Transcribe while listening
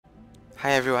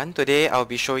Hi everyone, today I'll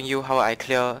be showing you how I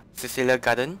clear Cecilia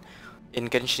Garden in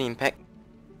Genshin Impact.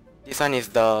 This one is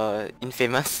the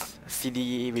infamous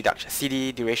CD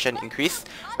duration increase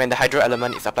when the Hydro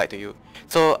element is applied to you.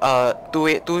 So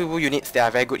two units that are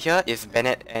very good here is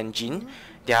Bennet and Jean.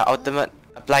 Their ultimate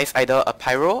applies either a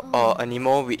Pyro or a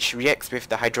Nemo which reacts with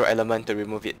the Hydro element to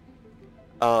remove it.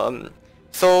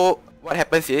 So what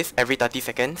happens is every 30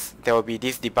 seconds there will be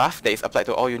this debuff that is applied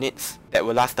to all units that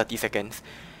will last 30 seconds.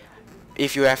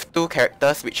 If you have two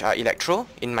characters which are Electro,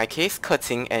 in my case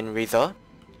Keqing and Razor,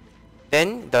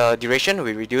 then the duration will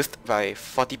be reduced by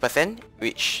 40%,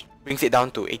 which brings it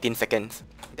down to 18 seconds.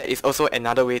 That is also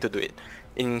another way to do it,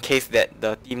 in case that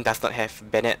the team does not have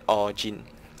Bennet or Jean.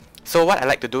 So what I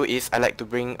like to do is I like to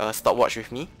bring a stopwatch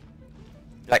with me,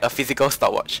 like a physical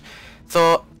stopwatch.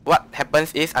 So what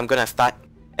happens is I'm gonna start,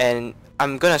 and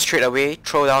I'm gonna straight away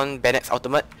throw down Bennet's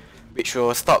ultimate, which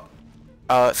will stop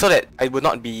so that I will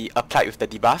not be applied with the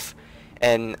debuff,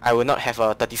 and I will not have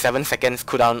a 37 seconds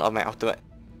cooldown on my ultimate.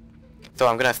 So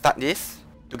I'm gonna start this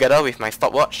together with my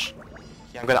stopwatch.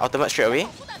 Okay, I'm gonna ultimate straight away.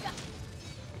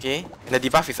 Okay, and the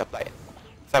debuff is applied.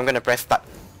 So I'm gonna press start.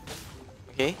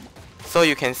 Okay, so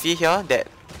you can see here that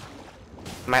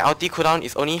my ulti cooldown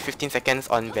is only 15 seconds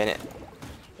on Bennet,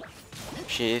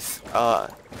 which is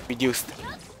reduced.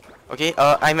 Okay,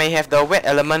 I may have the wet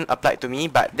element applied to me,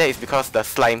 but that is because the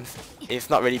slimes. It's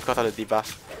not really because of the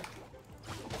debuff.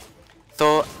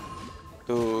 So,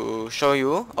 to show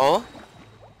you all,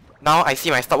 now I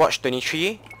see my stopwatch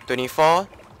 23, 24,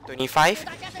 25.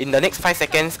 In the next 5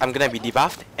 seconds, I'm gonna be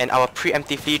debuffed, and I will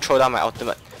preemptively throw down my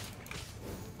ultimate.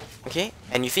 Okay,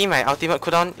 and you see my ultimate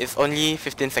cooldown is only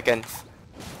 15 seconds,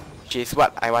 which is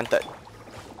what I wanted.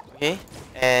 Okay,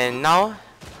 and now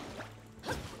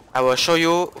I will show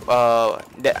you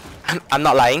that I'm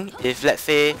not lying. If let's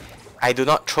say I do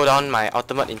not throw down my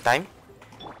ultimate in time.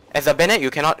 As a Bennet, you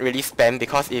cannot really spam,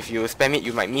 because if you spam it,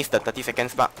 you might miss the 30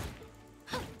 seconds mark.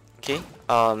 Okay,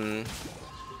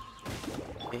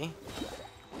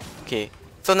 okay.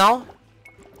 So now,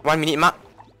 1 minute mark,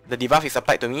 the debuff is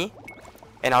applied to me,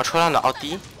 and I'll throw down the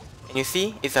ulti, and you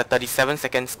see, it's a 37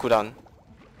 seconds cooldown,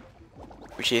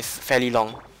 which is fairly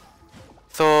long.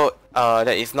 So,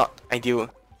 that is not ideal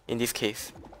in this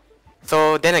case.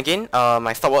 So then again,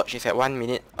 my stopwatch is at 1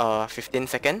 minute 15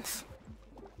 seconds.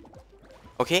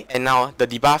 Okay, and now the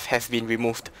debuff has been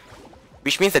removed,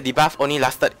 which means the debuff only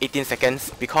lasted 18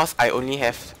 seconds because I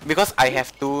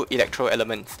have two Electro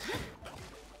elements.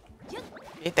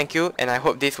 Okay, thank you, and I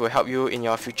hope this will help you in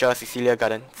your future Cecilia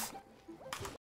Gardens.